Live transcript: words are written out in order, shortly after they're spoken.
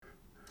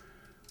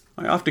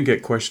I often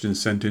get questions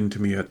sent in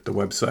to me at the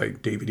website,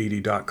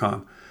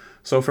 davidedie.com.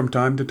 So from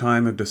time to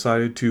time, I've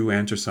decided to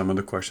answer some of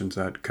the questions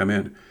that come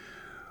in.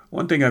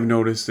 One thing I've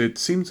noticed, it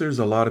seems there's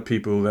a lot of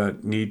people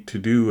that need to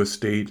do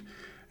estate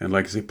and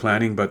legacy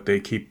planning, but they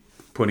keep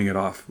putting it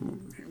off.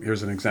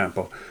 Here's an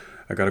example.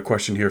 I got a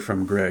question here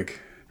from Greg.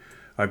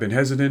 I've been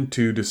hesitant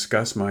to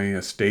discuss my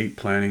estate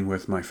planning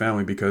with my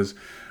family because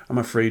I'm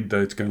afraid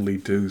that it's going to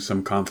lead to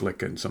some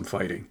conflict and some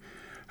fighting.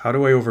 How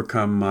do I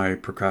overcome my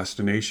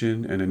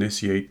procrastination and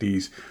initiate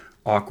these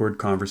awkward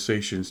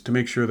conversations to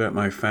make sure that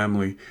my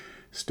family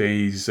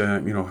stays,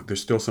 there's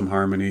still some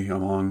harmony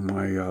among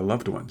my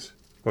loved ones?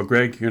 Well,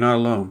 Greg, you're not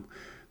alone.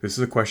 This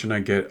is a question I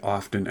get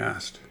often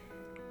asked.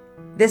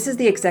 This is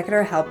the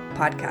Executor Help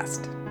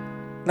Podcast.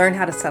 Learn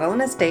how to settle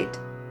an estate,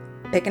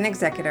 pick an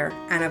executor,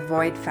 and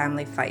avoid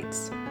family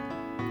fights.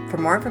 For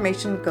more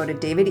information, go to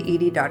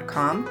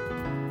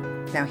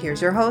davidedie.com. Now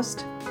here's your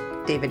host,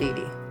 David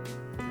Edie.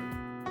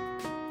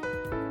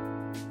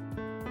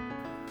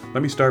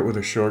 Let me start with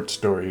a short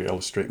story to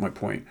illustrate my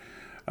point.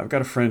 I've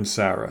got a friend,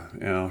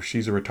 Sarah.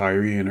 She's a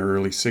retiree in her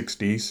early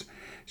 60s.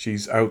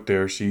 She's out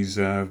there. She's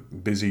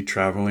busy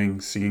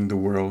traveling, seeing the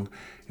world,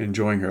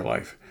 enjoying her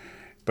life.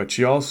 But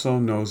she also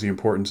knows the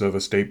importance of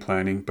estate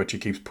planning, but she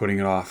keeps putting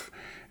it off.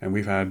 And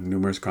we've had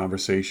numerous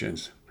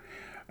conversations.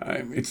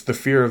 It's the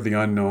fear of the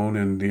unknown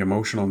and the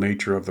emotional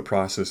nature of the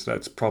process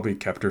that's probably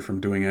kept her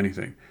from doing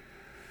anything.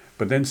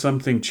 But then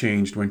something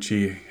changed when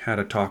she had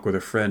a talk with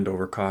a friend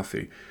over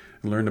coffee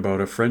and learned about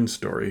a friend's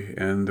story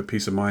and the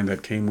peace of mind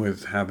that came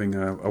with having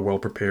a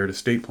well-prepared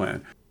estate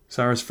plan.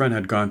 Sarah's friend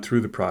had gone through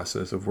the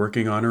process of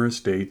working on her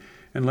estate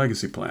and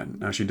legacy plan.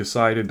 Now she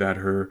decided that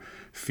her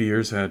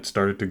fears had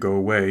started to go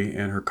away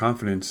and her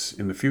confidence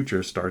in the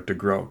future started to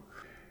grow.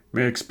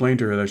 May explained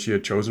to her that she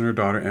had chosen her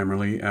daughter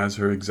Emily as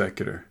her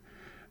executor.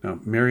 Now,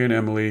 Mary and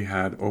Emily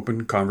had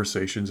open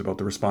conversations about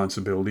the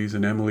responsibilities,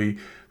 and Emily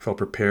felt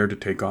prepared to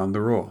take on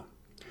the role.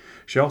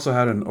 She also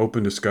had an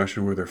open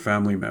discussion with her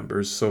family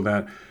members so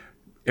that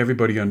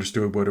everybody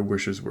understood what her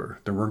wishes were.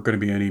 There weren't going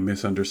to be any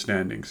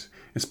misunderstandings.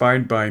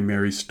 Inspired by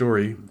Mary's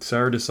story,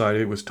 Sarah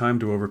decided it was time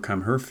to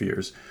overcome her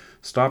fears,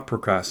 stop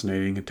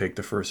procrastinating, and take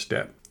the first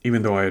step,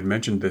 even though I had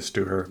mentioned this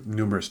to her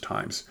numerous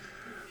times.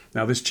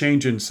 Now, this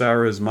change in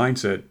Sarah's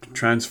mindset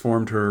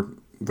transformed her,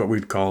 what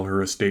we'd call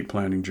her estate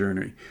planning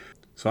journey.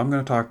 So I'm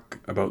going to talk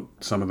about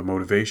some of the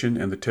motivation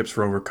and the tips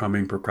for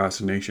overcoming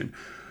procrastination.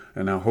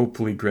 And now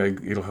hopefully,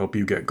 Greg, it'll help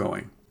you get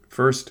going.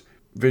 First,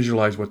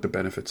 visualize what the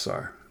benefits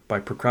are. By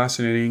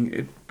procrastinating,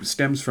 it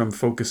stems from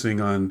focusing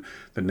on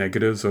the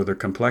negatives or the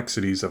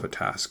complexities of a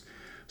task.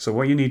 So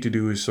what you need to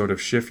do is sort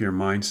of shift your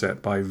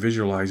mindset by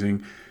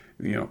visualizing,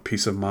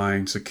 peace of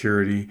mind,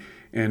 security,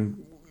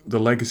 and the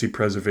legacy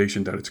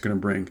preservation that it's going to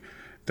bring,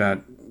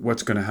 that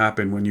what's going to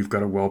happen when you've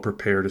got a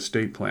well-prepared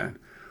estate plan.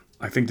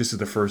 I think this is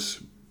the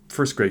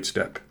first great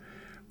step.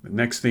 The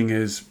next thing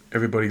is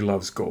everybody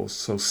loves goals.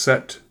 So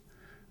set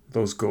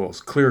those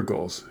goals, clear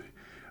goals.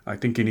 I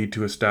think you need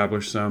to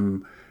establish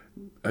some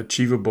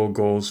achievable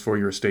goals for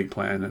your estate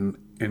plan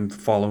and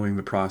following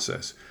the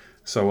process.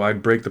 So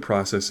I'd break the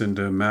process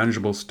into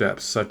manageable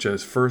steps, such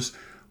as first,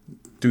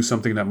 do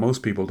something that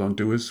most people don't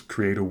do, is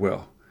create a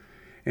will.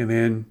 And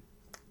then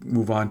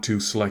move on to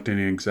selecting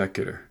an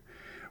executor.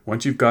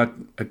 Once you've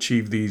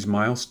achieved these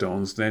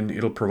milestones, then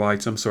it'll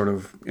provide some sort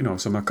of,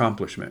 some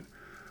accomplishment.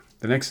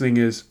 The next thing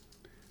is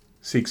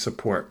seek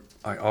support.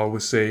 I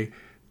always say,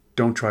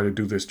 don't try to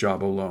do this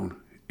job alone.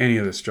 Any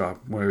of this job,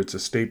 whether it's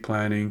estate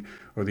planning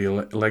or the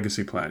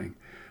legacy planning.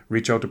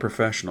 Reach out to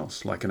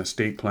professionals like an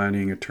estate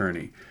planning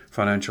attorney,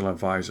 financial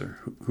advisor,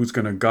 who's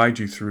going to guide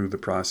you through the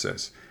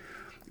process.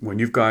 When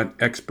you've got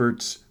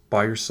experts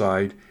by your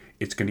side,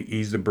 it's going to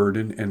ease the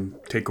burden and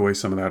take away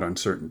some of that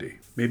uncertainty.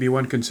 Maybe you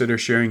want to consider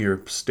sharing your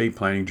estate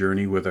planning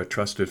journey with a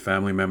trusted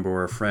family member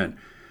or a friend.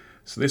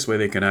 So this way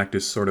they can act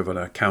as sort of an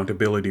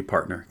accountability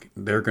partner.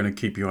 They're going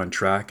to keep you on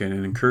track and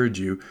encourage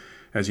you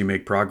as you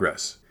make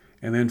progress.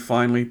 And then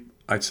finally,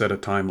 I'd set a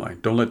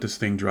timeline. Don't let this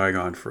thing drag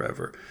on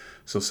forever.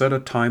 So set a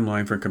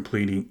timeline for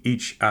completing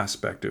each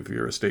aspect of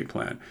your estate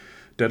plan.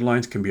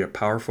 Deadlines can be a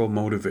powerful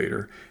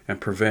motivator and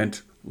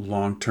prevent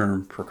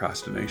long-term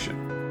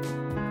procrastination.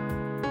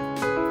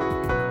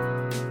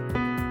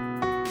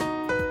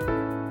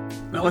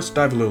 Now let's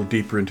dive a little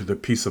deeper into the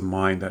peace of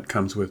mind that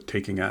comes with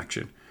taking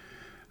action.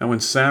 Now when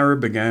Sarah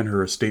began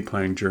her estate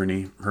planning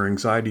journey, her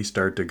anxiety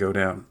started to go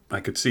down.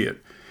 I could see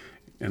it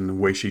in the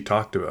way she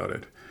talked about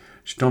it.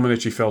 She told me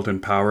that she felt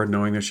empowered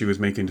knowing that she was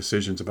making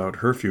decisions about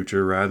her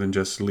future rather than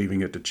just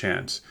leaving it to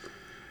chance.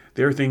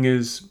 The other thing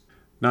is,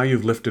 now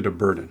you've lifted a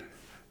burden.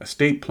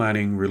 Estate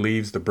planning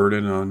relieves the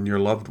burden on your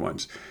loved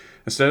ones.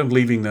 Instead of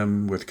leaving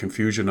them with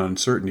confusion and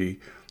uncertainty,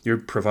 you're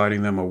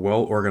providing them a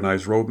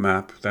well-organized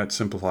roadmap that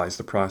simplifies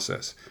the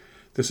process.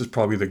 This is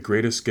probably the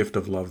greatest gift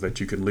of love that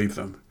you can leave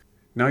them.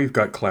 Now you've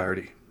got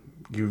clarity.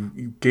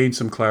 You gained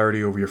some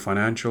clarity over your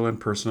financial and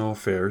personal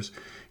affairs.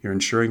 You're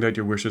ensuring that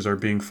your wishes are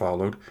being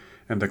followed,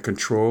 and the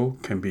control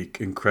can be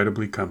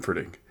incredibly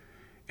comforting.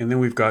 And then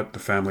we've got the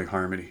family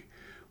harmony.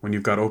 When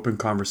you've got open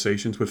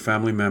conversations with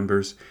family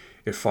members,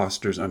 It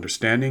fosters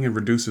understanding and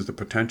reduces the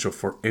potential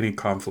for any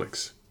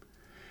conflicts.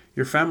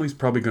 Your family's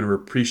probably going to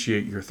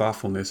appreciate your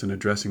thoughtfulness in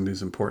addressing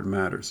these important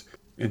matters.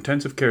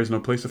 Intensive care is no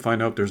place to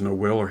find out there's no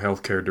will or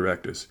health care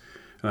directives.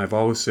 And I've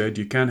always said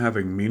you can't have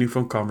a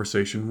meaningful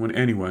conversation with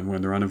anyone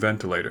when they're on a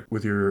ventilator.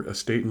 With your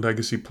estate and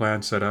legacy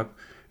plan set up,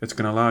 it's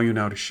going to allow you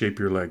now to shape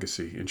your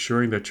legacy,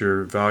 ensuring that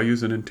your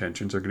values and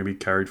intentions are going to be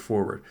carried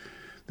forward.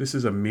 This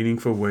is a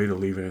meaningful way to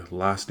leave a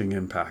lasting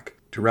impact.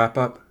 To wrap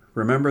up,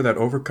 remember that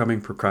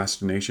overcoming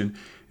procrastination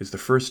is the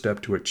first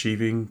step to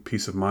achieving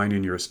peace of mind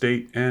in your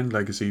estate and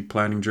legacy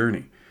planning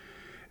journey.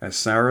 As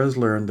Sarah has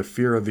learned, the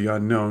fear of the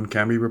unknown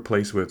can be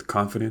replaced with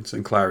confidence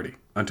and clarity.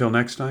 Until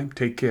next time,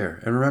 take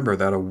care, and remember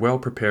that a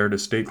well-prepared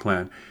estate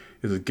plan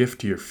is a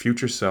gift to your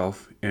future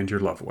self and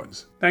your loved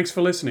ones. Thanks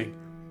for listening.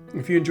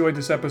 If you enjoyed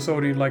this episode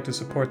and you'd like to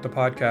support the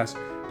podcast,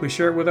 please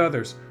share it with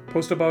others,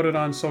 post about it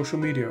on social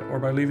media, or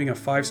by leaving a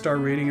 5-star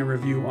rating and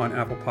review on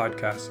Apple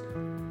Podcasts.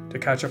 To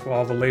catch up with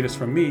all the latest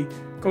from me,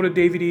 go to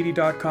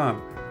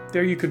davidedie.com.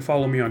 There you can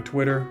follow me on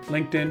Twitter,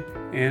 LinkedIn,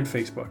 and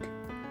Facebook.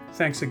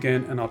 Thanks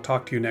again, and I'll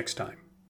talk to you next time.